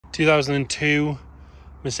2002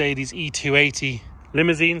 Mercedes E280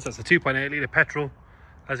 Limousine. So that's a 2.8 litre petrol.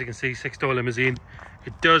 As you can see, 6-door limousine.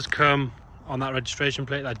 It does come on that registration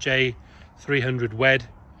plate, that J300 WED,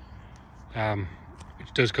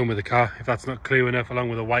 which does come with the car, if that's not clear enough, along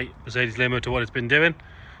with a white Mercedes limo to what it's been doing.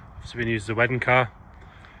 It's been used as a wedding car.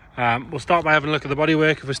 We'll start by having a look at the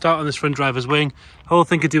bodywork. If we start on this front driver's wing, the whole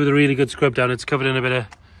thing could do with a really good scrub down. It's covered in a bit of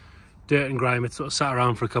dirt and grime. It's sort of sat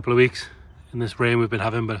around for a couple of weeks in this rain we've been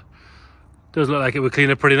having, but it does look like it would clean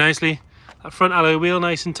up pretty nicely. That front alloy wheel,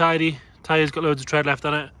 nice and tidy. Tyres got loads of tread left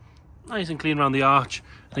on it. Nice and clean around the arch.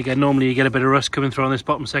 And again, normally you get a bit of rust coming through on this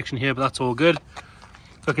bottom section here, but that's all good.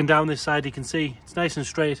 Looking down this side, you can see it's nice and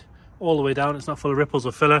straight all the way down. It's not full of ripples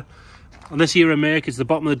or filler. On this era make, it's the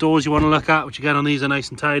bottom of the doors you want to look at, which again on these are nice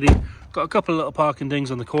and tidy. Got a couple of little parking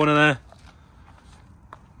dings on the corner there.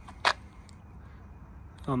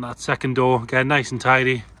 On that second door, again nice and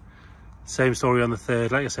tidy. Same story on the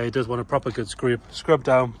third. Like I say, it does want a proper good scrub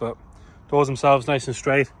down, but doors themselves nice and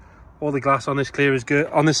straight. All the glass on this clear is good.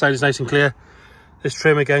 On this side is nice and clear. This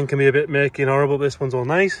trim again can be a bit murky and horrible, but this one's all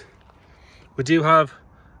nice. We do have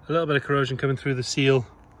a little bit of corrosion coming through the seal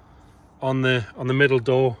on the middle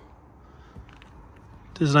door.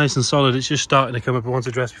 It is nice and solid. It's just starting to come up once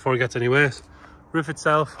addressed before it gets any worse. Roof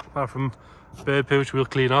itself, apart from bird poo, which we'll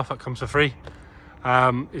clean off, that comes for free,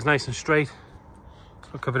 is nice and straight.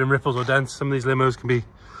 It's not covered in ripples or dents. Some of these limos can be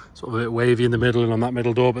sort of a bit wavy in the middle and on that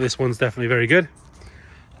middle door, but this one's definitely very good.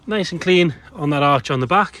 Nice and clean on that arch on the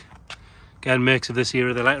back. Again, makes of this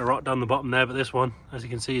era, they like to rot down the bottom there, but this one, as you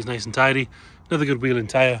can see, is nice and tidy. Another good wheel and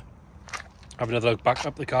tyre. Have another look back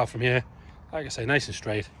up the car from here. Like I say, nice and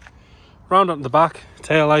straight. Round onto the back,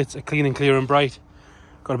 tail lights are clean and clear and bright.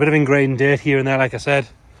 Got a bit of ingrained dirt here and there, like I said,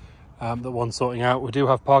 that one's sorting out. We do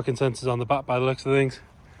have parking sensors on the back by the looks of things.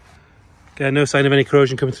 Again, no sign of any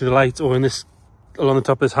corrosion coming through the lights or in this along the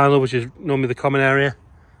top of this handle, which is normally the common area.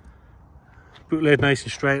 Boot lid nice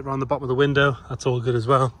and straight around the bottom of the window. That's all good as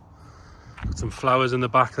well. Got some flowers in the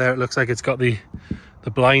back there. It looks like it's got the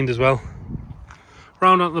blind as well.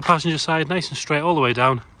 Round onto the passenger side, nice and straight all the way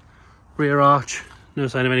down. Rear arch, no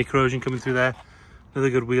sign of any corrosion coming through there. Another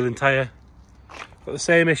good wheel and tyre. Got the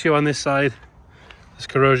same issue on this side. There's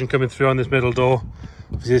corrosion coming through on this middle door.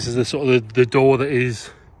 Obviously this is the sort of the door that is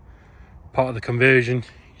part of the conversion.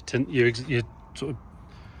 Your sort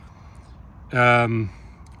of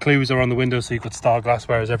clues are on the window, so you've got star glass,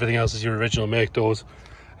 whereas everything else is your original make doors.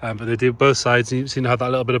 But they do both sides. You seem to have that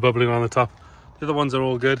little bit of bubbling on the top. The other ones are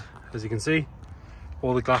all good, as you can see.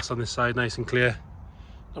 All the glass on this side nice and clear.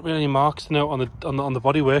 Not really any marks to note on the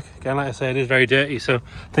bodywork. Again, like I say, it is very dirty, so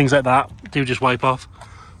things like that do just wipe off.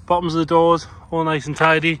 Bottoms of the doors all nice and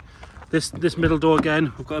tidy. This middle door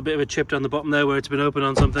again, we've got a bit of a chip down the bottom there where it's been open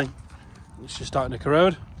on something. It's just starting to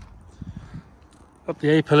corrode. Up the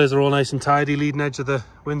A-pillars are all nice and tidy. Leading edge of the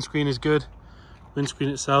windscreen is good. Windscreen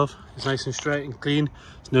itself is nice and straight and clean.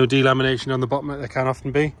 There's no delamination on the bottom like there can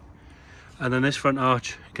often be. And then this front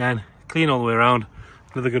arch, again, clean all the way around.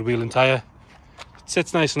 Another good wheel and tyre. It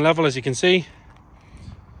sits nice and level, as you can see.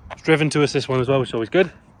 It's driven to us, this one as well, which is always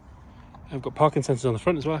good. I've got parking sensors on the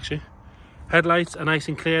front as well, actually. Headlights are nice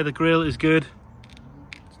and clear. The grille is good.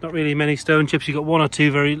 It's not really many stone chips. You've got one or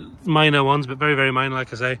two very minor ones, but very, very minor,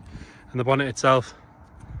 like I say. And the bonnet itself,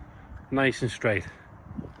 nice and straight.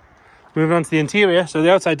 Moving on to the interior. So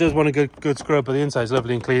the outside does want a good scrub, but the inside is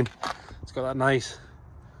lovely and clean. It's got that nice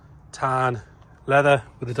tan leather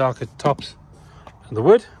with the darker tops and the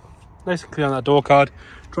wood. Nice and clean on that door card.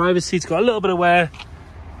 Driver's seat's got a little bit of wear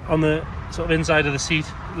on the sort of inside of the seat.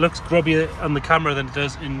 It looks grubbier on the camera than it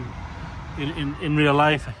does in real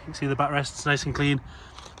life. You can see the backrest is nice and clean.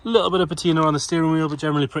 A little bit of patina on the steering wheel, but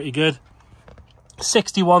generally pretty good.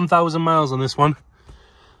 61,000 miles on this one.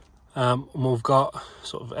 And we've got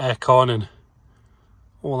sort of aircon and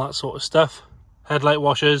all that sort of stuff. Headlight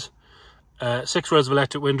washers, 6 rows of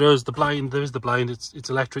electric windows. The blind, there is the blind, it's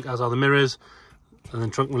electric, as are the mirrors, and then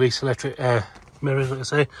trunk release electric mirrors, like I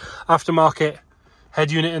say. Aftermarket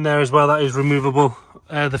head unit in there as well, that is removable,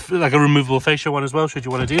 like a removable fascia one as well, should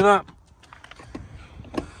you want to do that.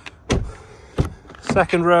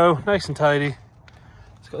 Second row, nice and tidy.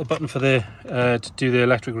 It's got the button for the to do the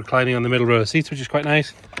electric reclining on the middle row of seats, which is quite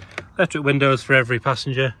nice. Electric windows for every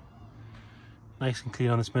passenger. Nice and clean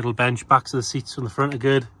on this middle bench. Backs of the seats from the front are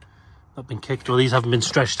good. Not been kicked, or these haven't been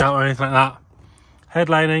stretched out or anything like that.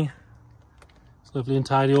 Headlining. It's lovely and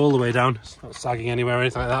tidy all the way down. It's not sagging anywhere or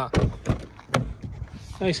anything like that.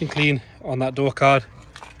 Nice and clean on that door card.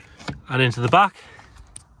 And into the back.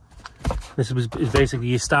 This is basically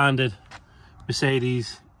your standard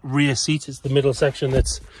Mercedes rear seat. It's the middle section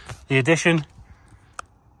that's the addition.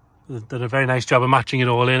 They've done a very nice job of matching it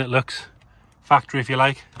all in. It looks factory, if you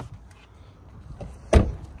like.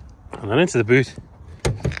 And then into the boot,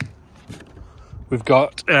 we've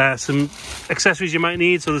got some accessories you might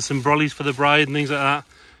need. So there's some brollies for the bride and things like that.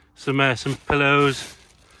 Some pillows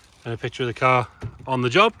and a picture of the car on the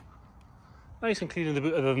job. Nice and clean in the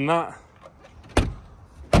boot other than that.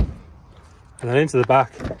 And then into the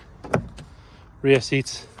back, rear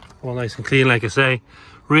seats, all nice and clean, like I say.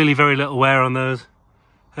 Really very little wear on those.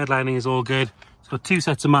 Headlining is all good. It's got 2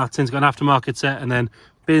 sets of mats in. It's got an aftermarket set and then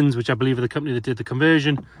bins, which I believe are the company that did the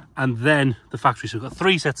conversion, and then the factory. So we've got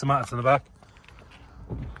 3 sets of mats in the back.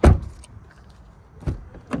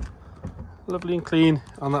 Lovely and clean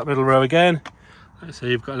on that middle row again. Like I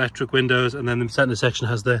say, you've got electric windows, and then the centre section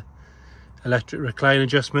has the electric recline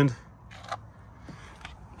adjustment.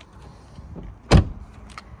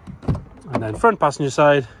 And then front passenger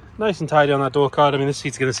side, nice and tidy on that door card. I mean, this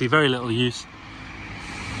seat's going to see very little use.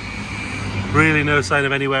 Really no sign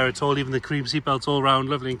of any wear at all. Even the cream seat belts all round,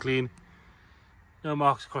 lovely and clean. No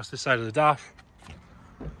marks across this side of the dash.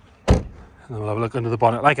 And then we'll have a look under the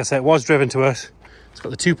bonnet. Like I said, it was driven to us. It's got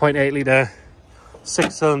the 2.8 litre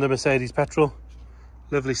 6-cylinder Mercedes petrol.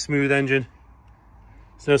 Lovely smooth engine.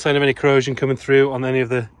 There's no sign of any corrosion coming through on any of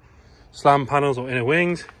the slam panels or inner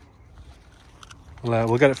wings.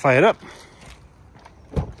 We'll get it fired up.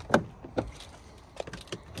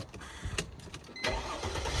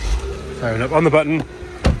 Firing up on the button.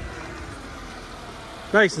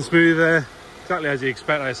 Nice and smooth there. Exactly as you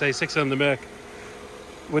expect. Like I say, 6-cylinder Merc.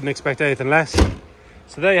 Wouldn't expect anything less.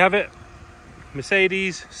 So there you have it.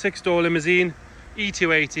 Mercedes 6-door limousine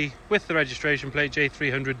E280 with the registration plate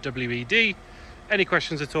J300 WED. Any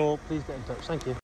questions at all, please get in touch. Thank you.